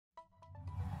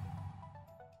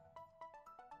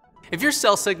If your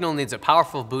cell signal needs a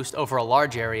powerful boost over a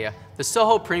large area, the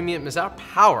SOHO Premium is our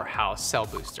powerhouse cell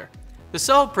booster. The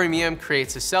SOHO Premium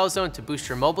creates a cell zone to boost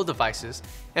your mobile devices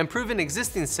and improve an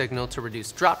existing signal to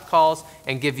reduce dropped calls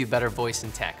and give you better voice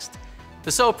and text.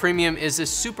 The SOHO Premium is a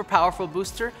super powerful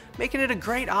booster, making it a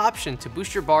great option to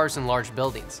boost your bars in large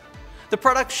buildings. The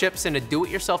product ships in a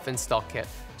do-it-yourself install kit,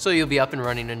 so you'll be up and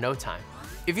running in no time.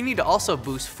 If you need to also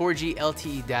boost 4G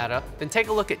LTE data, then take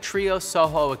a look at Trio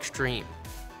SOHO Extreme.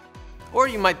 Or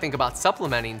you might think about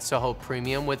supplementing SOHO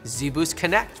Premium with zBoost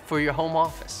Connect for your home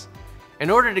office. In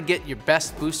order to get your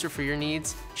best booster for your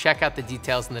needs, check out the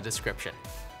details in the description.